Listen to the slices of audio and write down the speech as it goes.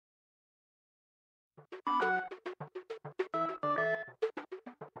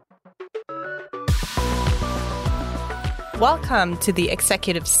Welcome to the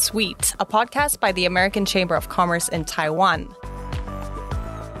Executive Suite, a podcast by the American Chamber of Commerce in Taiwan.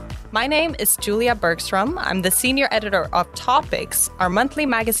 My name is Julia Bergstrom. I'm the senior editor of Topics, our monthly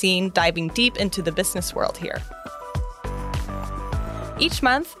magazine diving deep into the business world here. Each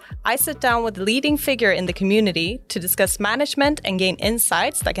month, I sit down with a leading figure in the community to discuss management and gain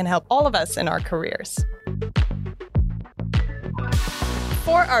insights that can help all of us in our careers.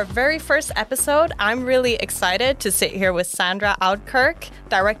 For our very first episode, I'm really excited to sit here with Sandra Oudkirk,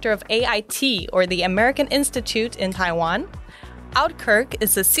 Director of AIT, or the American Institute in Taiwan. Oudkirk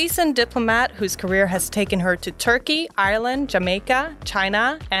is a seasoned diplomat whose career has taken her to Turkey, Ireland, Jamaica,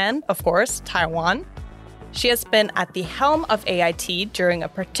 China, and, of course, Taiwan. She has been at the helm of AIT during a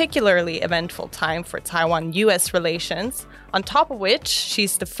particularly eventful time for Taiwan-US relations, on top of which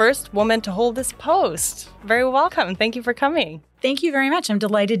she's the first woman to hold this post. Very welcome. Thank you for coming. Thank you very much. I'm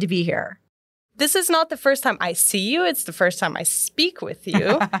delighted to be here. This is not the first time I see you. It's the first time I speak with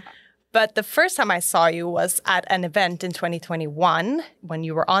you. But the first time I saw you was at an event in 2021 when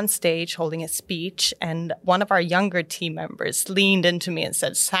you were on stage holding a speech, and one of our younger team members leaned into me and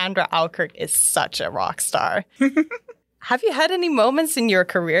said, Sandra Oudkirk is such a rock star. Have you had any moments in your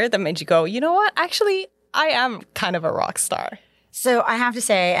career that made you go, you know what, actually, I am kind of a rock star? So I have to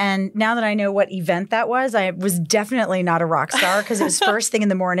say, and now that I know what event that was, I was definitely not a rock star because it was first thing in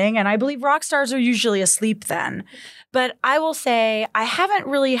the morning, and I believe rock stars are usually asleep then. But I will say I haven't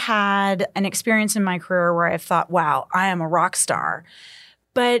really had an experience in my career where I've thought, wow, I am a rock star.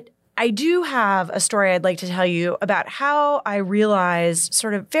 But I do have a story I'd like to tell you about how I realized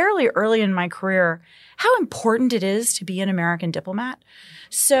sort of fairly early in my career how important it is to be an American diplomat.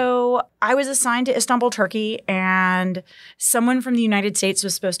 So I was assigned to Istanbul, Turkey, and someone from the United States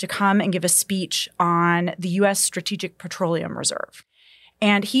was supposed to come and give a speech on the U.S. Strategic Petroleum Reserve.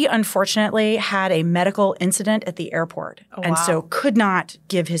 And he unfortunately had a medical incident at the airport and so could not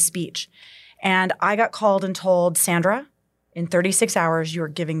give his speech. And I got called and told, Sandra, in 36 hours, you're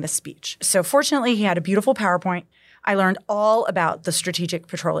giving this speech. So fortunately, he had a beautiful PowerPoint. I learned all about the Strategic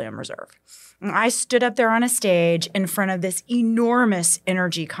Petroleum Reserve. I stood up there on a stage in front of this enormous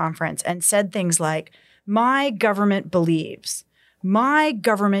energy conference and said things like, my government believes, my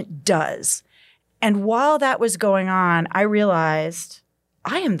government does. And while that was going on, I realized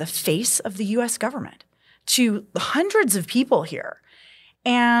I am the face of the U.S. government to hundreds of people here.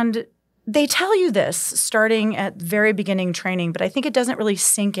 And they tell you this starting at very beginning training, but I think it doesn't really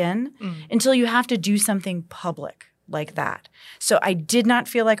sink in until you have to do something public like that. So I did not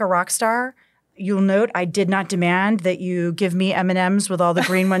feel like a rock star. You'll note I did not demand that you give me M&Ms with all the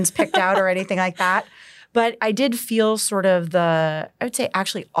green ones picked out or anything like that. But I did feel sort of I would say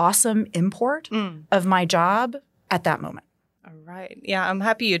actually awesome import of my job at that moment. All right. Yeah, I'm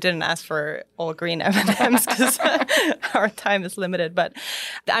happy you didn't ask for all green M&Ms because our time is limited. But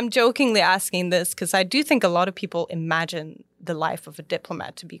I'm jokingly asking this because I do think a lot of people imagine the life of a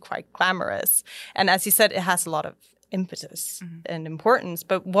diplomat to be quite glamorous. And as you said, it has a lot of impetus and importance.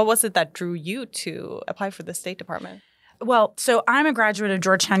 But what was it that drew you to apply for the State Department? Well, so I'm a graduate of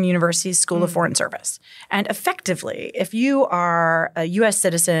Georgetown University's School of Foreign Service. And effectively, if you are a U.S.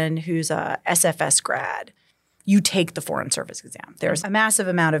 citizen who's a SFS grad, you take the Foreign Service exam. There's a massive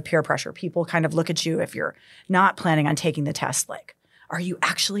amount of peer pressure. People kind of look at you if you're not planning on taking the test like, are you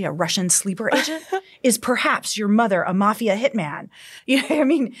actually a Russian sleeper agent? Is perhaps your mother a mafia hitman? You know what I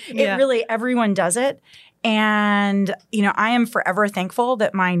mean? Really, everyone does it. And, you know, I am forever thankful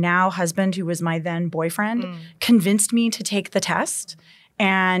that my now husband, who was my then boyfriend, convinced me to take the test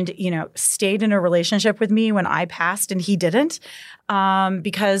and, you know, stayed in a relationship with me when I passed and he didn't,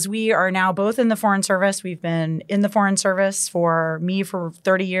 because we are now both in the Foreign Service. We've been in the Foreign Service for me for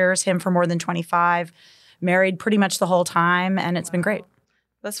 30 years, him for more than 25, married pretty much the whole time, and it's been great.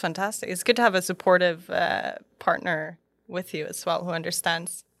 That's fantastic. It's good to have a supportive partner with you as well who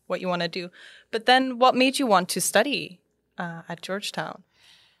understands what you want to do. But then what made you want to study at Georgetown?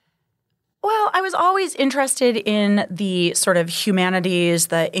 Well, I was always interested in the sort of humanities,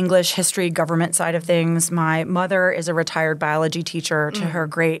 the English, history, government side of things. My mother is a retired biology teacher. To her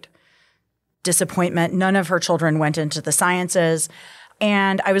great disappointment, none of her children went into the sciences.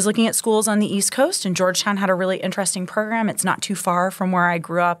 And I was looking at schools on the East Coast, and Georgetown had a really interesting program. It's not too far from where I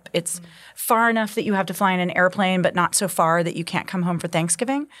grew up. It's far enough that you have to fly in an airplane, but not so far that you can't come home for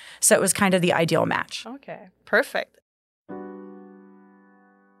Thanksgiving. So it was kind of the ideal match. Okay, perfect.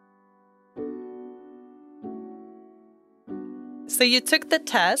 So you took the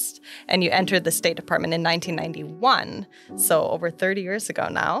test and you entered the State Department in 1991, so over 30 years ago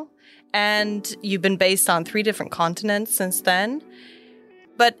now. And you've been based on 3 different continents since then.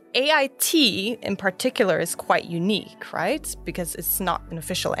 But AIT in particular is quite unique, right? Because it's not an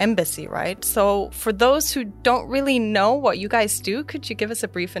official embassy, right? So for those who don't really know what you guys do, could you give us a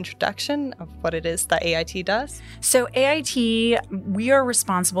brief introduction of what it is that AIT does? So AIT, we are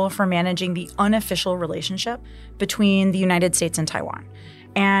responsible for managing the unofficial relationship between the United States and Taiwan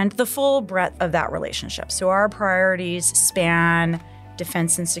and the full breadth of that relationship. So our priorities span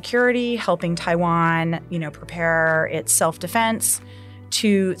defense and security, helping Taiwan, prepare its self-defense,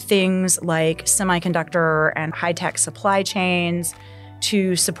 to things like semiconductor and high-tech supply chains,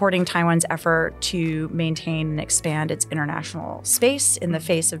 to supporting Taiwan's effort to maintain and expand its international space in the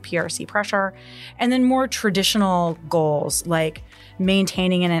face of PRC pressure, and then more traditional goals like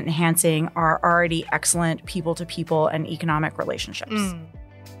maintaining and enhancing our already excellent people-to-people and economic relationships.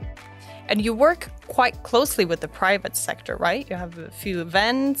 And you work quite closely with the private sector, right? You have a few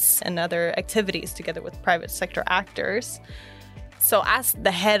events and other activities together with private sector actors. So as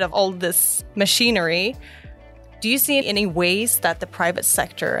the head of all this machinery, do you see any ways that the private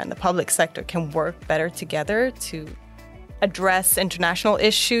sector and the public sector can work better together to address international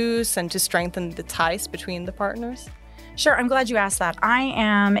issues and to strengthen the ties between the partners? Sure. I'm glad you asked that. I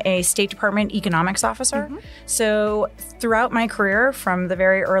am a State Department economics officer. So throughout my career, from the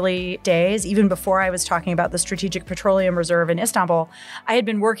very early days, even before I was talking about the Strategic Petroleum Reserve in Istanbul, I had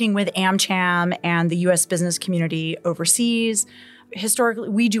been working with AmCham and the U.S. business community overseas. Historically,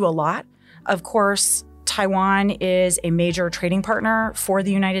 we do a lot. Of course, Taiwan is a major trading partner for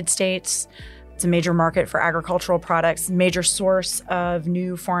the United States. It's a major market for agricultural products, major source of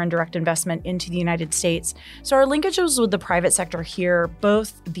new foreign direct investment into the United States. So our linkages with the private sector here,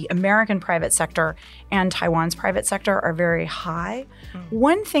 both the American private sector and Taiwan's private sector, are very high.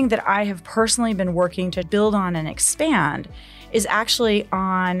 One thing that I have personally been working to build on and expand is actually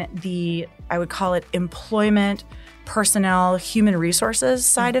on the, I would call it, employment, personnel, human resources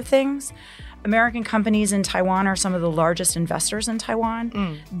side of things. American companies in Taiwan are some of the largest investors in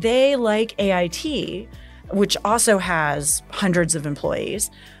Taiwan. They, like AIT, which also has hundreds of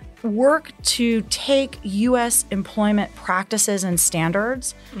employees, work to take U.S. employment practices and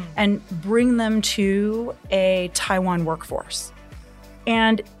standards and bring them to a Taiwan workforce.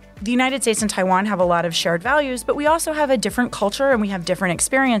 And the United States and Taiwan have a lot of shared values, but we also have a different culture and we have different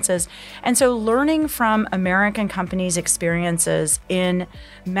experiences. And so learning from American companies' experiences in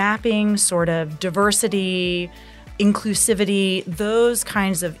mapping sort of diversity, inclusivity, those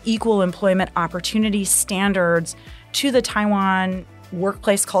kinds of equal employment opportunity standards to the Taiwan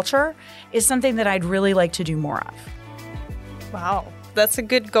workplace culture is something that I'd really like to do more of. Wow, that's a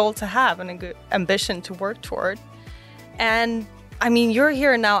good goal to have and a good ambition to work toward. And I mean, you're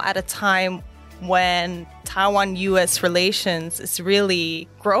here now at a time when Taiwan-U.S. relations is really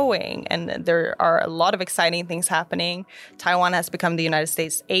growing and there are a lot of exciting things happening. Taiwan has become the United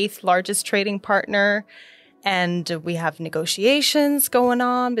States' 8th largest trading partner. And we have negotiations going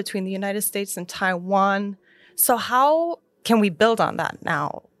on between the United States and Taiwan. So how can we build on that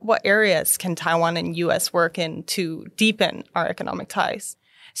now? What areas can Taiwan and U.S. work in to deepen our economic ties?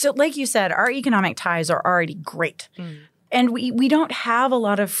 So like you said, our economic ties are already great. And we don't have a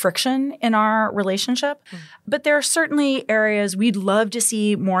lot of friction in our relationship, but there are certainly areas we'd love to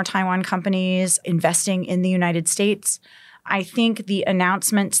see more Taiwan companies investing in the United States. I think the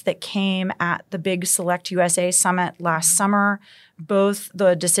announcements that came at the big Select USA Summit last summer, both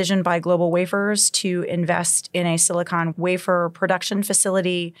the decision by Global Wafers to invest in a silicon wafer production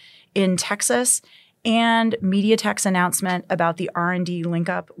facility in Texas and MediaTek's announcement about the R&D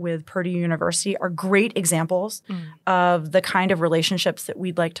link-up with Purdue University are great examples of the kind of relationships that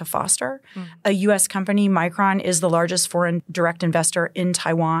we'd like to foster. A U.S. company, Micron, is the largest foreign direct investor in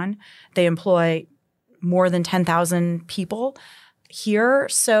Taiwan. They employ more than 10,000 people here.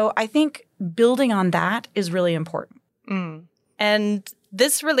 So I think building on that is really important. And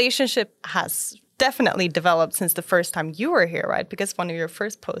this relationship has definitely developed since the first time you were here, right? Because one of your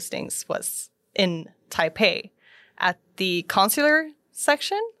first postings was in Taipei at the consular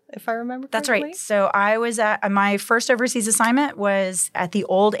section, if I remember correctly. That's right. So I was at my first overseas assignment was at the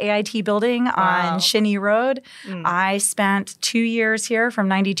old AIT building on Shinyi Road. I spent 2 years here from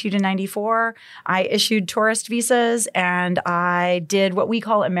 92 to 94. I issued tourist visas and I did what we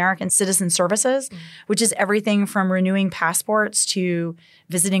call American Citizen Services, which is everything from renewing passports to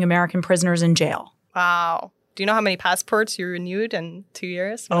visiting American prisoners in jail. Wow. Do you know how many passports you renewed in 2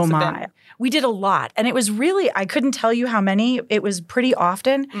 years? Oh my. We did a lot. And it was really, I couldn't tell you how many. It was pretty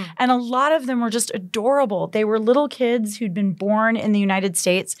often. And a lot of them were just adorable. They were little kids who'd been born in the United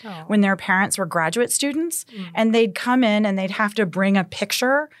States when their parents were graduate students. And they'd come in and they'd have to bring a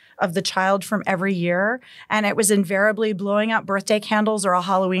picture of the child from every year. And it was invariably blowing out birthday candles or a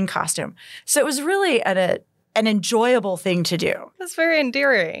Halloween costume. So it was really an enjoyable thing to do. That's very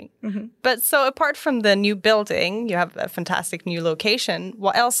endearing. But so apart from the new building, you have a fantastic new location.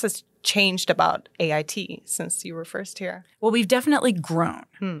 What else has changed about AIT since you were first here? Well, we've definitely grown,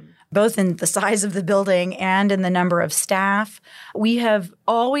 both in the size of the building and in the number of staff. We have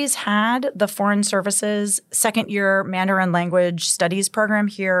always had the Foreign Services second-year Mandarin language studies program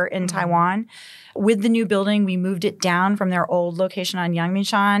here in Taiwan. With the new building, we moved it down from their old location on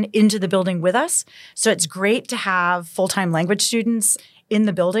Yangmingshan into the building with us. So it's great to have full-time language students in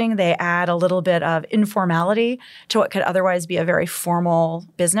the building. They add a little bit of informality to what could otherwise be a very formal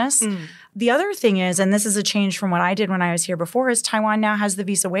business. The other thing is, and this is a change from what I did when I was here before, is Taiwan now has the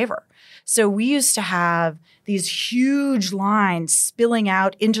visa waiver. So we used to have these huge lines spilling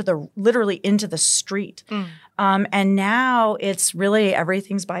out literally into the street. And now it's really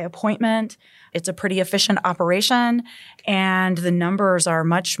everything's by appointment. It's a pretty efficient operation, and the numbers are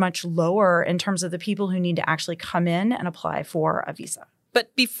much, much lower in terms of the people who need to actually come in and apply for a visa.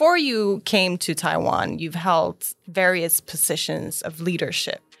 But before you came to Taiwan, you've held various positions of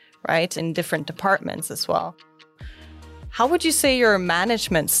leadership, right, in different departments as well. How would you say your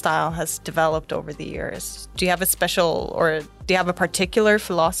management style has developed over the years? Do you have a particular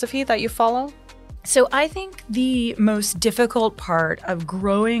philosophy that you follow? So I think the most difficult part of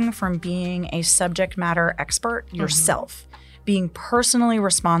growing from being a subject matter expert yourself, being personally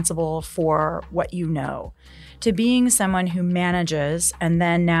responsible for what you know, to being someone who manages and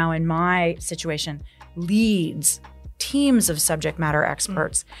then now in my situation leads teams of subject matter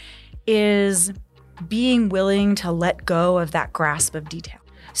experts is being willing to let go of that grasp of detail.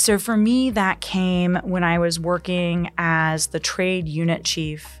 So for me, that came when I was working as the trade unit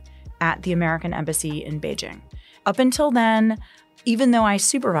chief at the American Embassy in Beijing. Up until then, even though I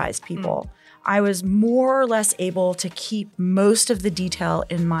supervised people, I was more or less able to keep most of the detail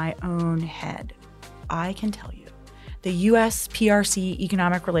in my own head. I can tell you, the U.S. PRC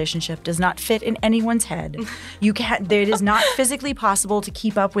economic relationship does not fit in anyone's head. It is not physically possible to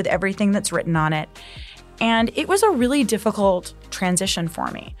keep up with everything that's written on it. And it was a really difficult transition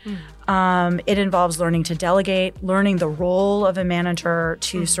for me. It involves learning to delegate, learning the role of a manager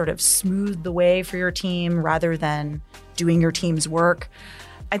to sort of smooth the way for your team rather than doing your team's work.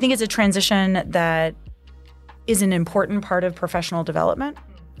 I think it's a transition that is an important part of professional development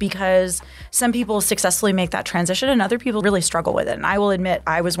because some people successfully make that transition and other people really struggle with it. And I will admit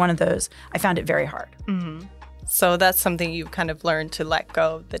I was one of those. I found it very hard. So that's something you've kind of learned to let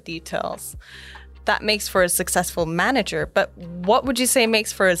go of the details. That makes for a successful manager, but what would you say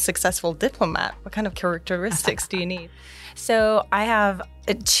makes for a successful diplomat? What kind of characteristics do you need? So I have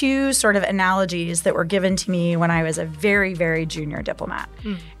two sort of analogies that were given to me when I was a very, very junior diplomat.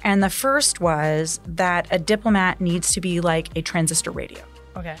 And the first was that a diplomat needs to be like a transistor radio.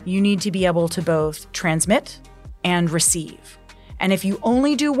 Okay. You need to be able to both transmit and receive. And if you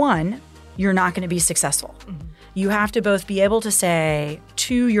only do one, you're not going to be successful. You have to both be able to say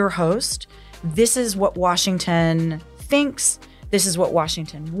to your host, this is what Washington thinks, this is what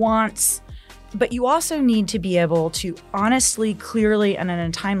Washington wants. But you also need to be able to honestly, clearly, and in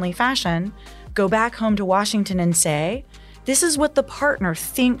a timely fashion, go back home to Washington and say, this is what the partner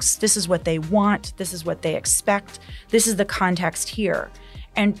thinks, this is what they want, this is what they expect, this is the context here.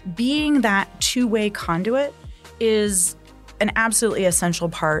 And being that two-way conduit is an absolutely essential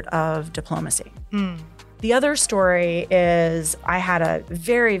part of diplomacy. The other story is I had a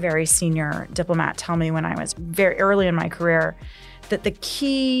very, very senior diplomat tell me when I was very early in my career that the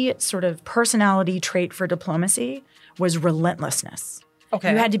key sort of personality trait for diplomacy was relentlessness.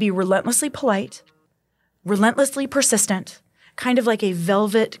 You had to be relentlessly polite, relentlessly persistent, kind of like a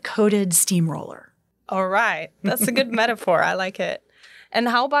velvet-coated steamroller. All right. That's a good metaphor. I like it. And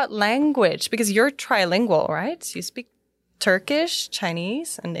how about language? Because you're trilingual, right? You speak Turkish,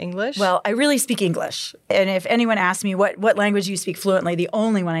 Chinese, and English? Well, I really speak English. And if anyone asks me what language you speak fluently, the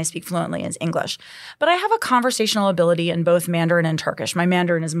only one I speak fluently is English. But I have a conversational ability in both Mandarin and Turkish. My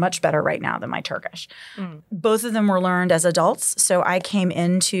Mandarin is much better right now than my Turkish. Both of them were learned as adults. So I came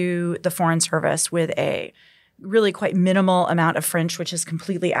into the Foreign Service with a really quite minimal amount of French, which is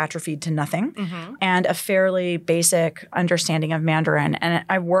completely atrophied to nothing, and a fairly basic understanding of Mandarin. And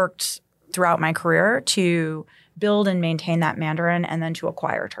I worked throughout my career to build and maintain that Mandarin and then to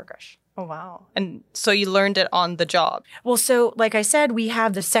acquire Turkish. Oh, wow. And so you learned it on the job. Well, so like I said, we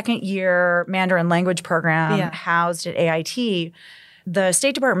have the second year Mandarin language program housed at AIT. The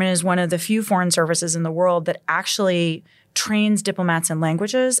State Department is one of the few foreign services in the world that actually trains diplomats in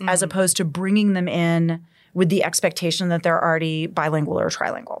languages as opposed to bringing them in with the expectation that they're already bilingual or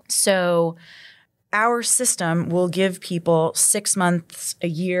trilingual. So our system will give people 6 months, a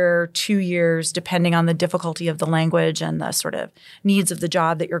year, 2 years, depending on the difficulty of the language and the sort of needs of the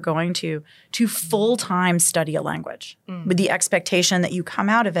job that you're going to full-time study a language with the expectation that you come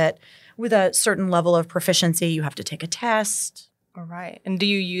out of it with a certain level of proficiency. You have to take a test. All right. And do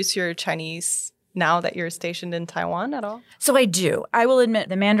you use your Chinese now that you're stationed in Taiwan at all? So I do. I will admit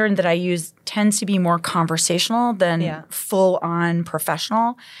the Mandarin that I use tends to be more conversational than full-on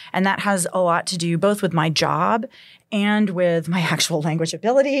professional. And that has a lot to do both with my job and with my actual language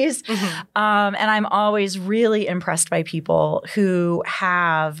abilities. And I'm always really impressed by people who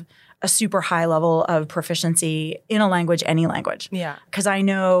have a super high level of proficiency in a language, any language. Yeah. Because I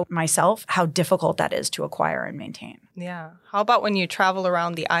know myself how difficult that is to acquire and maintain. Yeah. How about when you travel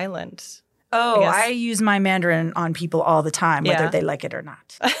around the island? Oh, I use my Mandarin on people all the time, whether they like it or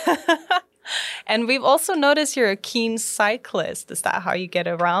not. And we've also noticed you're a keen cyclist. Is that how you get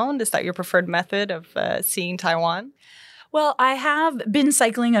around? Is that your preferred method of seeing Taiwan? Well, I have been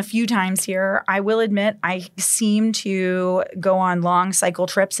cycling a few times here. I will admit I seem to go on long cycle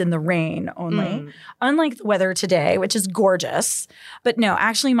trips in the rain only, unlike the weather today, which is gorgeous. But no,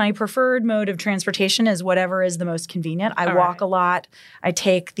 actually my preferred mode of transportation is whatever is the most convenient. I walk a lot. I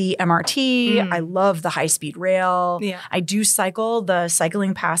take the MRT. I love the high-speed rail. Yeah. I do cycle. The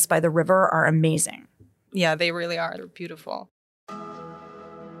cycling paths by the river are amazing. Yeah, they really are. They're beautiful.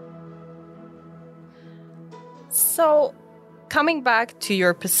 So coming back to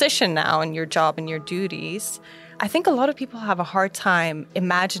your position now and your job and your duties, I think a lot of people have a hard time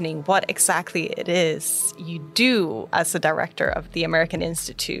imagining what exactly it is you do as the director of the American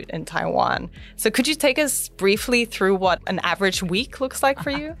Institute in Taiwan. So could you take us briefly through what an average week looks like for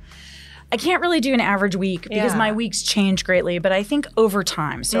you? I can't really do an average week because my weeks change greatly, but I think over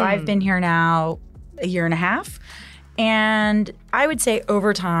time. So I've been here now a year and a half. And I would say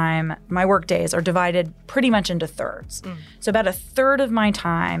over time, my work days are divided pretty much into thirds. So about a third of my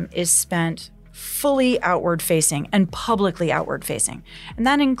time is spent fully outward facing and publicly outward facing. And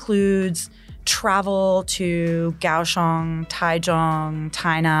that includes travel to Kaohsiung, Taichung,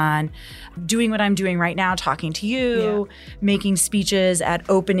 Tainan, doing what I'm doing right now, talking to you, making speeches at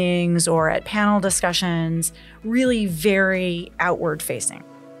openings or at panel discussions, really very outward facing.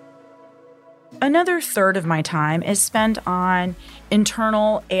 Another third of my time is spent on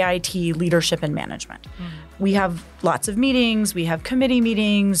internal AIT leadership and management. We have lots of meetings. We have committee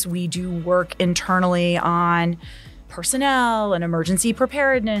meetings. We do work internally on personnel and emergency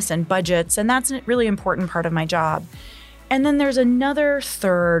preparedness and budgets, and that's a really important part of my job. And then there's another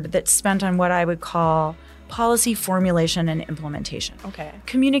third that's spent on what I would call policy formulation and implementation. Okay.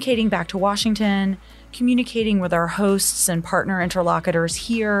 Communicating back to Washington, communicating with our hosts and partner interlocutors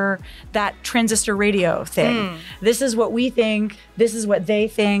here, that transistor radio thing. This is what we think, this is what they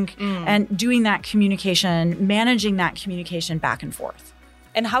think, and doing that communication, managing that communication back and forth.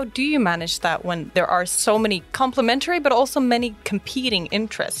 And how do you manage that when there are so many complementary but also many competing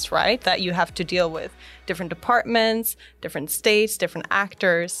interests, right? That you have to deal with different departments, different states, different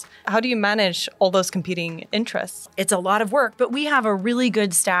actors. How do you manage all those competing interests? It's a lot of work, but we have a really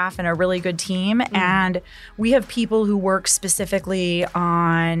good staff and a really good team. And we have people who work specifically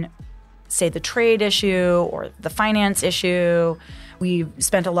on, say, the trade issue or the finance issue. We've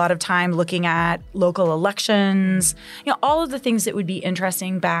spent a lot of time looking at local elections, all of the things that would be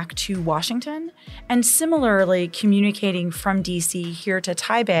interesting back to Washington. And similarly, communicating from DC here to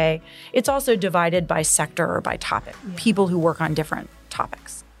Taipei, it's also divided by sector or by topic, people who work on different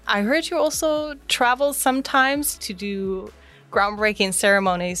topics. I heard you also travel sometimes to do groundbreaking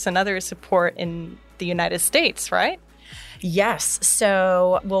ceremonies and other support in the United States, right? Yes.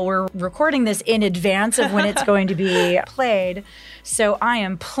 So, we're recording this in advance of when it's going to be played. So I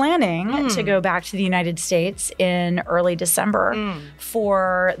am planning to go back to the United States in early December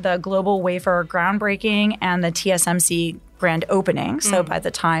for the Global Wafer groundbreaking and the TSMC grand opening. So by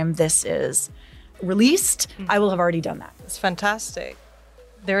the time this is released, I will have already done that. It's fantastic.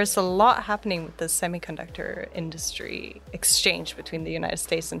 There is a lot happening with the semiconductor industry exchange between the United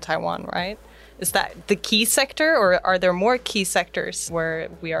States and Taiwan, right? Is that the key sector, or are there more key sectors where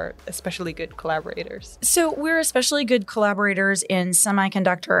we are especially good collaborators? So we're especially good collaborators in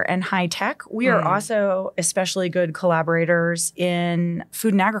semiconductor and high tech. We are also especially good collaborators in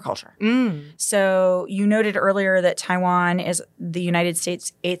food and agriculture. So you noted earlier that Taiwan is the United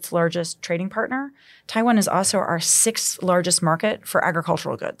States' 8th largest trading partner. Taiwan is also our 6th largest market for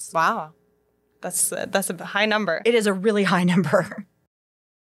agricultural goods. Wow. That's a high number. It is a really high number.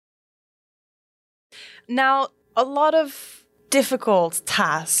 Now, a lot of difficult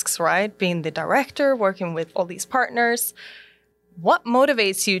tasks, right? Being the director, working with all these partners. What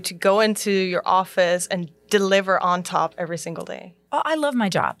motivates you to go into your office and deliver on top every single day? Oh, I love my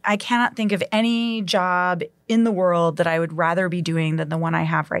job. I cannot think of any job in the world that I would rather be doing than the one I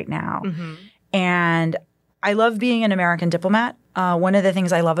have right now. And I love being an American diplomat. One of the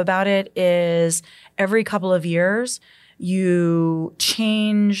things I love about it is every couple of years, you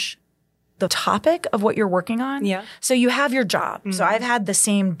change the topic of what you're working on. Yeah. So you have your job. So I've had the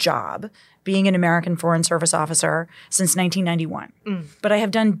same job being an American Foreign Service officer since 1991. But I have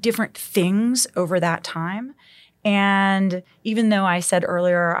done different things over that time. And even though I said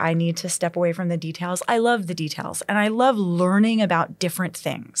earlier I need to step away from the details, I love the details. And I love learning about different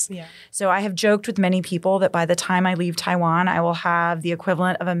things. Yeah. So I have joked with many people that by the time I leave Taiwan, I will have the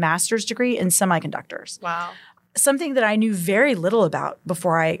equivalent of a master's degree in semiconductors. Wow. Something that I knew very little about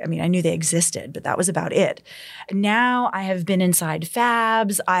before I knew they existed, but that was about it. Now I have been inside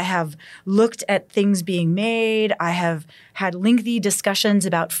fabs. I have looked at things being made. I have had lengthy discussions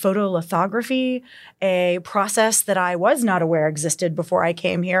about photolithography, a process that I was not aware existed before I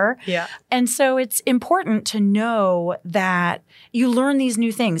came here. Yeah. And so it's important to know that you learn these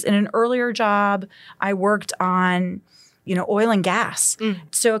new things. In an earlier job, I worked on, oil and gas.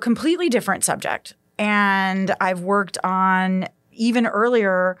 So a completely different subject. And I've worked on, even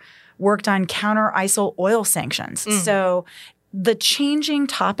earlier, counter ISIL oil sanctions. So the changing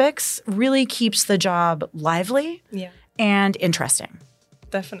topics really keeps the job lively and interesting.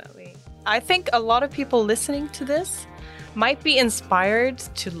 Definitely. I think a lot of people listening to this might be inspired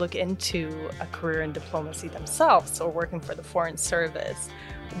to look into a career in diplomacy themselves or working for the Foreign Service.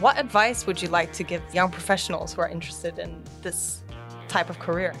 What advice would you like to give young professionals who are interested in this type of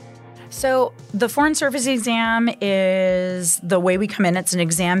career? So the Foreign Service exam is the way we come in. It's an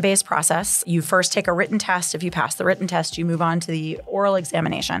exam-based process. You first take a written test. If you pass the written test, you move on to the oral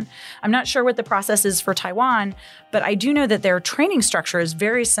examination. I'm not sure what the process is for Taiwan, but I do know that their training structure is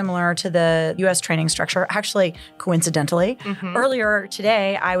very similar to the U.S. training structure. Actually, coincidentally, earlier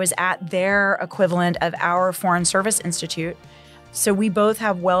today, I was at their equivalent of our Foreign Service Institute. So we both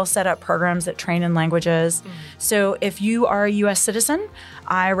have well set up programs that train in languages. So if you are a U.S. citizen,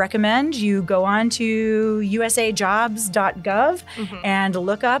 I recommend you go on to usajobs.gov and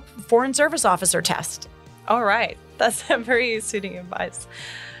look up Foreign Service Officer test. All right. That's a very suiting advice.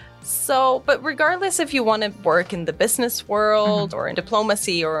 So, but regardless if you want to work in the business world or in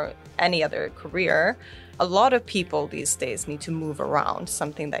diplomacy or any other career, a lot of people these days need to move around,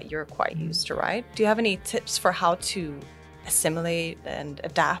 something that you're quite used to, right? Do you have any tips for how to assimilate and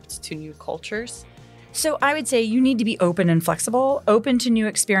adapt to new cultures? So I would say you need to be open and flexible, open to new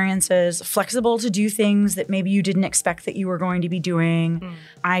experiences, flexible to do things that maybe you didn't expect that you were going to be doing.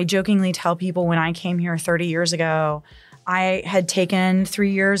 I jokingly tell people when I came here 30 years ago, I had taken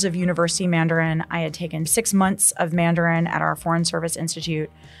 3 years of university Mandarin. I had taken 6 months of Mandarin at our Foreign Service Institute.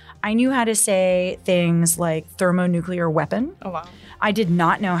 I knew how to say things like thermonuclear weapon. Oh, wow. I did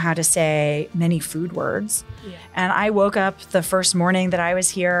not know how to say many food words. And I woke up the first morning that I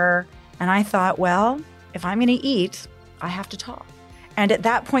was here and I thought, well, if I'm going to eat, I have to talk. And at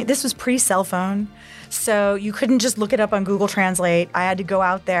that point, this was pre-cell phone. So you couldn't just look it up on Google Translate. I had to go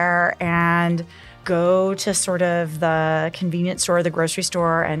out there and go to sort of the convenience store, the grocery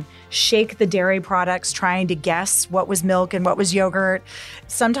store, and shake the dairy products, trying to guess what was milk and what was yogurt.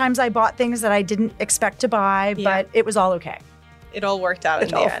 Sometimes I bought things that I didn't expect to buy, but it was all okay. It all worked out in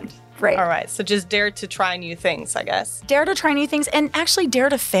the end. Right. All right. So just dare to try new things, I guess. Dare to try new things and actually dare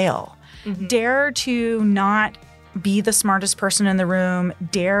to fail. Dare to not be the smartest person in the room.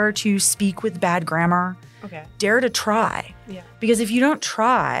 Dare to speak with bad grammar. Okay. Dare to try. Because if you don't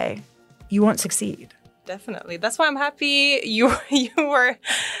try, you won't succeed. Definitely. That's why I'm happy you were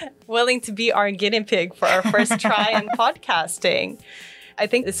willing to be our guinea pig for our first try in podcasting. I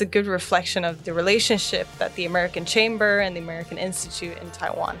think it's a good reflection of the relationship that the American Chamber and the American Institute in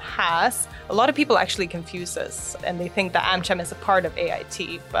Taiwan has. A lot of people actually confuse us and they think that AmCham is a part of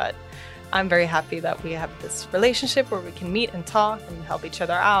AIT, but I'm very happy that we have this relationship where we can meet and talk and help each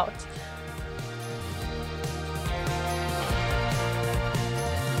other out.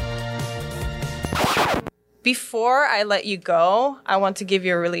 Before I let you go, I want to give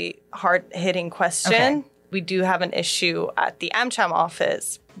you a really hard-hitting question. Okay. We do have an issue at the AmCham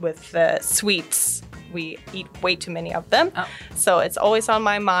office with the sweets. We eat way too many of them. Oh. So it's always on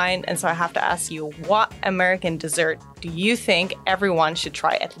my mind. And so I have to ask you, what American dessert do you think everyone should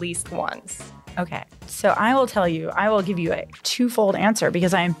try at least once? Okay, so I will tell you, I will give you a twofold answer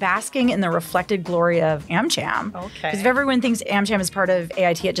because I am basking in the reflected glory of AmCham. Okay. Because if everyone thinks AmCham is part of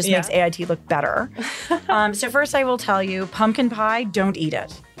AIT, it just makes AIT look better. So first I will tell you, pumpkin pie, don't eat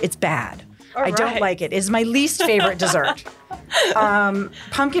it. It's bad. I don't like it. It's my least favorite dessert.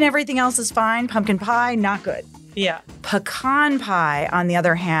 Pumpkin, everything else is fine. Pumpkin pie, not good. Yeah. Pecan pie, on the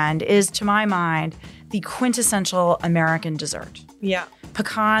other hand, is, to my mind, the quintessential American dessert. Yeah.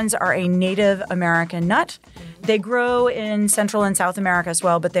 Pecans are a Native American nut. They grow in Central and South America as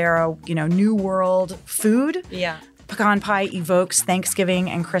well, but they're a New World food. Yeah. Pecan pie evokes Thanksgiving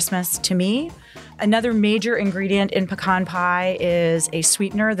and Christmas to me. Another major ingredient in pecan pie is a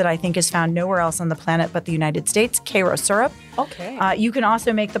sweetener that I think is found nowhere else on the planet but the United States, Karo syrup. Okay. You can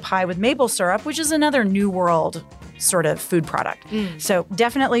also make the pie with maple syrup, which is another New World sort of food product. So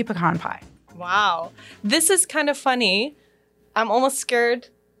definitely pecan pie. Wow. This is kind of funny. I'm almost scared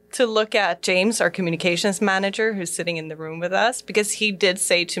to look at James, our communications manager, who's sitting in the room with us, because he did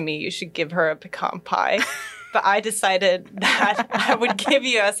say to me, you should give her a pecan pie. But I decided that I would give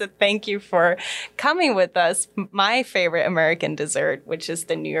you as a thank you for coming with us my favorite American dessert, which is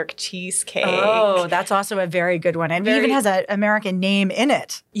the New York cheesecake. Oh, that's also a very good one. And it even has an American name in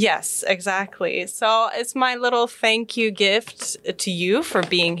it. Yes, exactly. So it's my little thank you gift to you for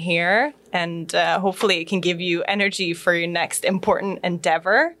being here. And hopefully it can give you energy for your next important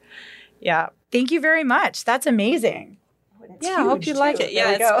endeavor. Yeah. Thank you very much. That's amazing. Yeah, I hope you like it.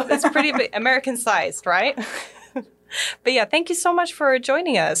 Yeah, it's pretty big, American sized, right? But yeah, thank you so much for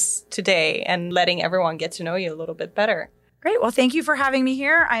joining us today and letting everyone get to know you a little bit better. Great. Well, thank you for having me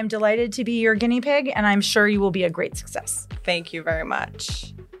here. I'm delighted to be your guinea pig, and I'm sure you will be a great success. Thank you very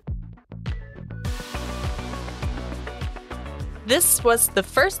much. This was the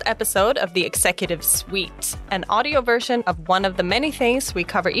first episode of The Executive Suite, an audio version of one of the many things we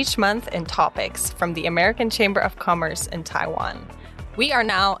cover each month in topics from the American Chamber of Commerce in Taiwan. We are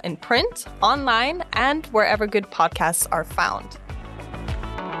now in print, online, and wherever good podcasts are found.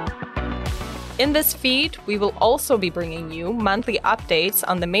 In this feed, we will also be bringing you monthly updates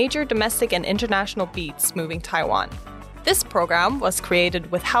on the major domestic and international beats moving Taiwan. This program was created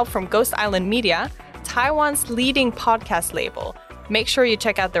with help from Ghost Island Media, Taiwan's leading podcast label. Make sure you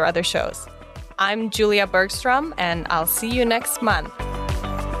check out their other shows. I'm Julia Bergstrom, and I'll see you next month.